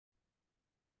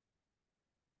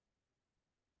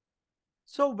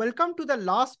So welcome to the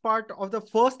last part of the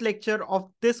first lecture of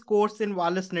this course in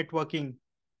wireless networking.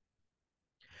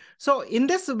 So in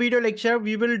this video lecture,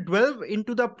 we will delve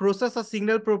into the process of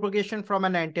signal propagation from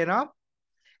an antenna,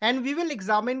 and we will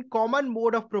examine common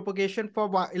mode of propagation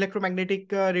for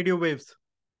electromagnetic radio waves.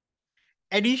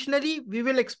 Additionally, we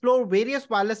will explore various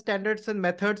wireless standards and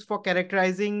methods for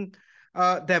characterizing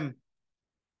them.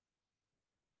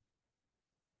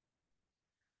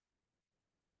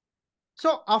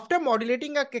 So after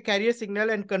modulating a carrier signal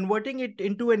and converting it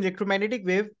into an electromagnetic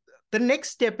wave, the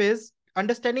next step is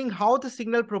understanding how the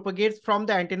signal propagates from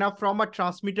the antenna from a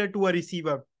transmitter to a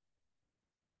receiver.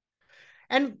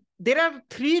 And there are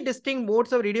three distinct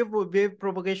modes of radio wave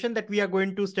propagation that we are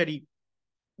going to study.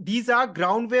 These are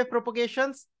ground wave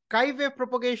propagation, sky wave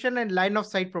propagation, and line of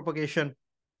sight propagation.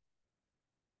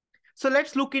 So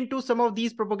let's look into some of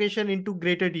these propagation into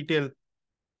greater detail.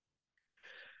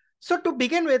 So to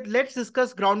begin with, let's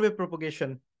discuss ground wave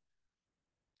propagation.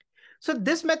 So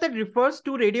this method refers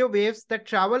to radio waves that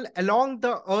travel along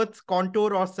the Earth's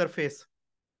contour or surface.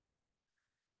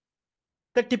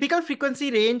 The typical frequency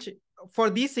range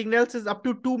for these signals is up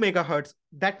to 2 megahertz.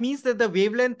 That means that the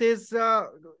wavelength is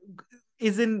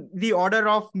in the order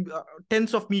of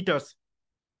tens of meters.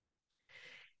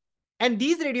 And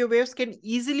these radio waves can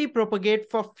easily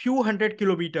propagate for few hundred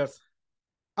kilometers.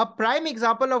 A prime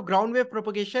example of ground wave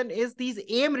propagation is these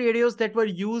AM radios that were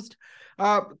used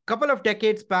a couple of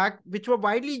decades back, which were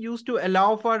widely used to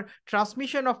allow for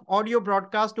transmission of audio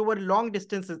broadcast over long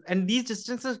distances. And these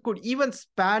distances could even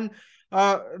span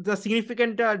the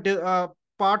significant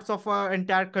parts of our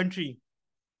entire country.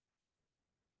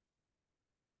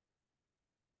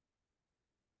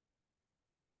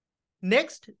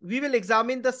 Next, we will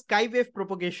examine the sky wave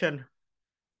propagation.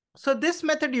 So this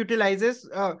method utilizes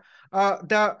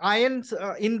the ions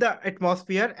in the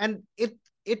atmosphere, and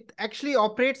it actually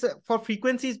operates for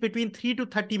frequencies between 3 to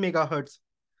 30 megahertz.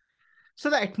 So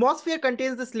the atmosphere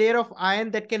contains this layer of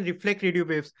ion that can reflect radio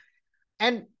waves.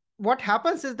 And what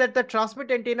happens is that the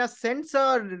transmit antenna sends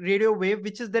a radio wave,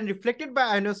 which is then reflected by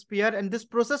ionosphere, and this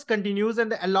process continues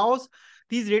and allows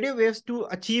these radio waves to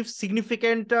achieve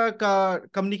significant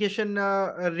communication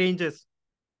ranges.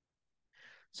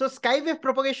 So skywave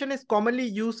propagation is commonly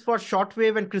used for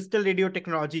shortwave and crystal radio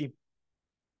technology.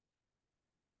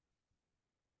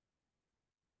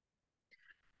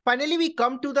 Finally, we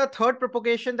come to the third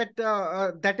propagation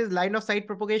that is line of sight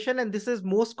propagation. And this is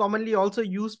most commonly also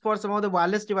used for some of the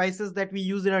wireless devices that we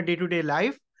use in our day-to-day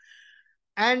life.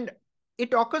 And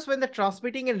it occurs when the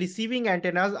transmitting and receiving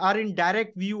antennas are in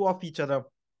direct view of each other.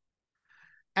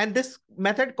 And this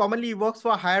method commonly works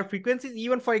for higher frequencies.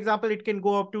 Even, for example, it can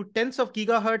go up to tens of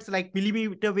gigahertz, like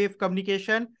millimeter wave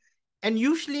communication. And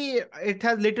usually it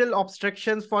has little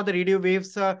obstructions for the radio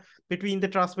waves between the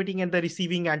transmitting and the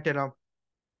receiving antenna.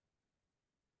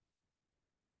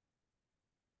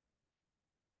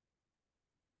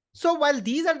 So while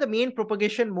these are the main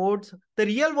propagation modes, the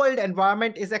real world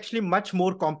environment is actually much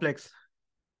more complex.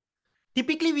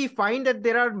 Typically, we find that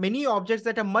there are many objects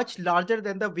that are much larger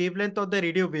than the wavelength of the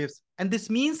radio waves. And this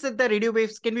means that the radio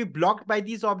waves can be blocked by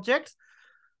these objects,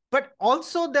 but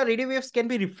also the radio waves can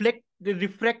be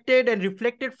refracted and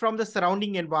reflected from the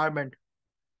surrounding environment.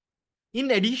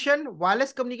 In addition,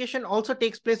 wireless communication also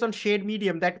takes place on shared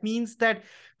medium. That means that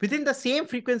within the same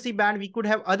frequency band, we could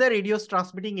have other radios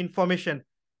transmitting information.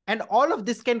 And all of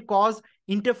this can cause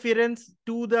interference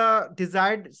to the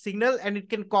desired signal, and it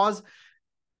can cause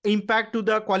impact to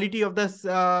the quality of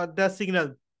the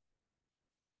signal.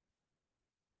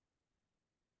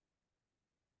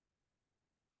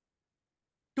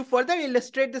 To further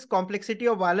illustrate this complexity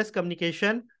of wireless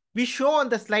communication, we show on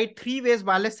the slide three ways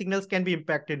wireless signals can be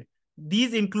impacted.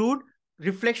 These include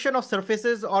reflection of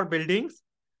surfaces or buildings.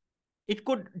 It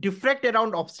could diffract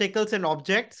around obstacles and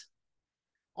objects,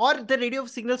 or the radio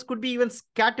signals could be even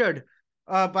scattered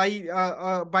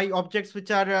by objects which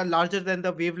are larger than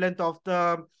the wavelength of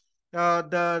the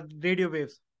radio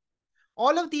waves.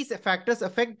 All of these factors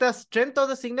affect the strength of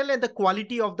the signal and the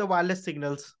quality of the wireless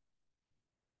signals.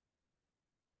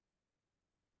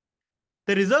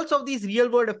 The results of these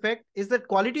real-world effects is that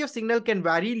quality of signal can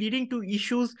vary, leading to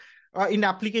issues in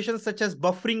applications such as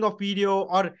buffering of video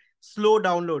or slow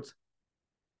downloads.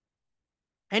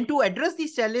 And to address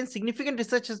these challenges, significant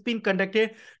research has been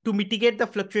conducted to mitigate the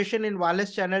fluctuation in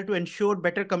wireless channel to ensure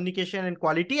better communication and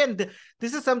quality. And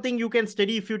this is something you can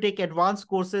study if you take advanced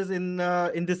courses in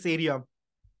this area.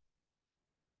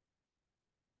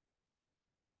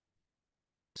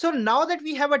 So now that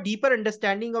we have a deeper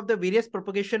understanding of the various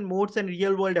propagation modes and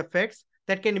real-world effects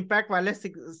that can impact wireless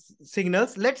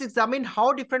signals, let's examine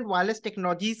how different wireless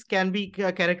technologies can be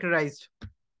characterized.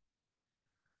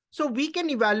 So we can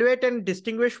evaluate and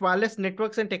distinguish wireless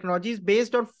networks and technologies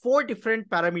based on 4 different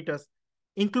parameters,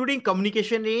 including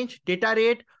communication range, data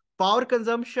rate, power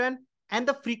consumption, and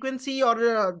the frequency or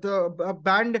the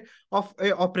band of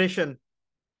operation.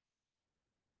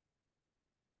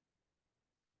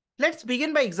 Let's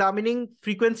begin by examining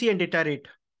frequency and data rate.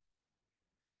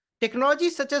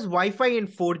 Technologies such as Wi-Fi and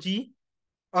 4G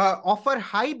offer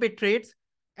high bit rates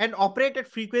and operate at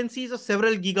frequencies of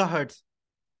several gigahertz.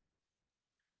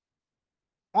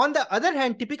 On the other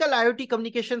hand, typical IoT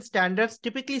communication standards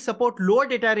typically support lower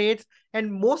data rates,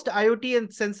 and most IoT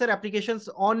and sensor applications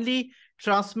only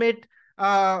transmit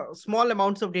small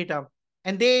amounts of data.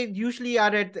 And they usually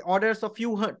are at orders of a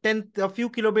few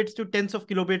kilobits to tens of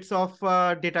kilobits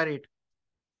of data rate.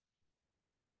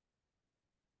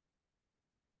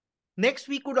 Next,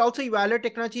 we could also evaluate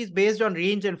technologies based on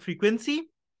range and frequency.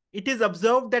 It is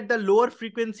observed that the lower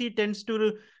frequency tends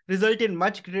to result in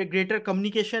much greater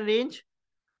communication range.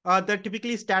 The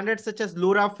typically standards such as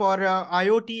LoRa for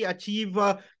IoT achieve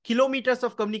kilometers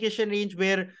of communication range,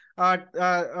 where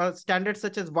standards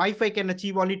such as Wi-Fi can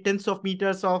achieve only tens of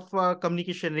meters of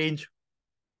communication range.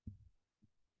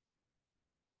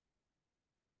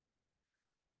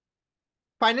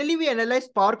 Finally, we analyze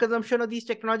power consumption of these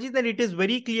technologies, and it is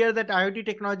very clear that IoT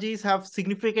technologies have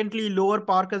significantly lower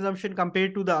power consumption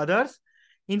compared to the others.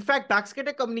 In fact,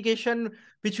 backscatter communication,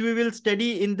 which we will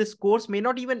study in this course, may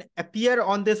not even appear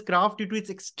on this graph due to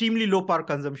its extremely low power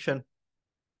consumption.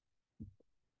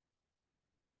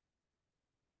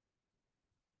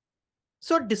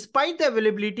 So despite the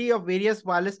availability of various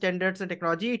wireless standards and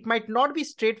technology, it might not be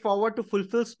straightforward to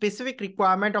fulfill specific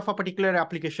requirement of a particular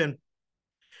application.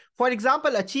 For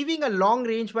example, achieving a long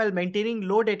range while maintaining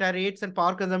low data rates and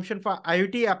power consumption for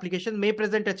IoT applications may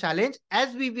present a challenge,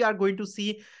 as we are going to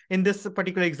see in this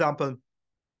particular example.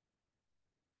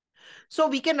 So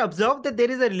we can observe that there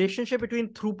is a relationship between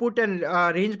throughput and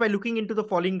range by looking into the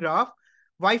following graph.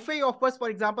 Wi-Fi offers, for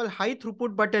example, high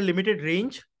throughput but a limited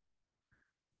range,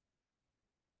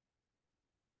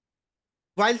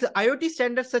 while the IoT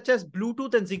standards such as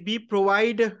Bluetooth and Zigbee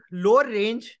provide lower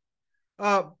range,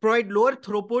 provide lower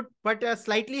throughput, but a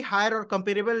slightly higher or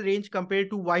comparable range compared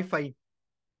to Wi-Fi.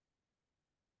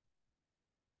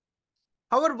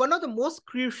 However, one of the most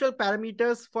crucial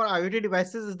parameters for IoT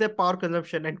devices is their power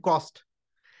consumption and cost.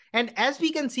 And as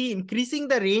we can see, increasing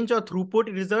the range or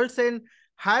throughput results in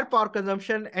higher power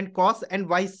consumption and cost, and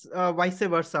vice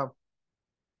versa.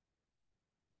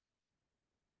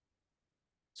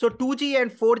 So 2G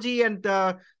and 4G and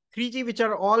 3G, which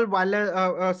are all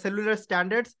wireless, cellular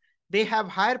standards, they have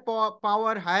higher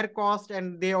power, higher cost,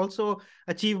 and they also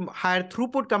achieve higher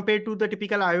throughput compared to the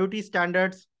typical IoT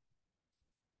standards.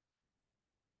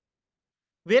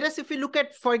 Whereas if we look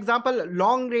at, for example,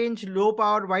 long range, low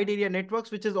power, wide area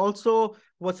networks, which is also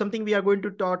something we are going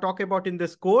to talk about in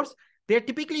this course, they're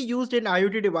typically used in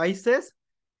IoT devices.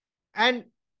 And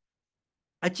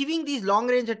achieving these long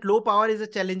range at low power is a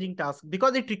challenging task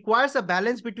because it requires a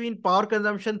balance between power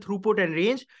consumption, throughput, and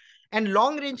range. And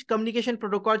long range communication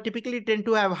protocol typically tend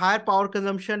to have higher power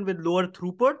consumption with lower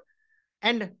throughput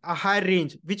and a higher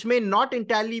range, which may not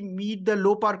entirely meet the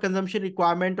low power consumption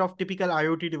requirement of typical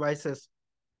IoT devices.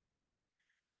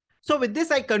 So with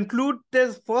this, I conclude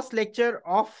this first lecture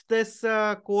of this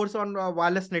course on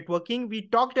wireless networking. We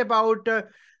talked about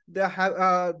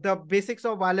the basics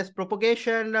of wireless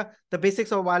propagation, the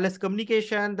basics of wireless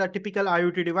communication, the typical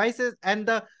IoT devices, and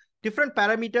the different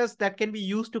parameters that can be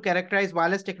used to characterize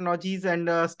wireless technologies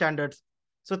and standards.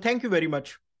 So thank you very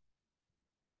much.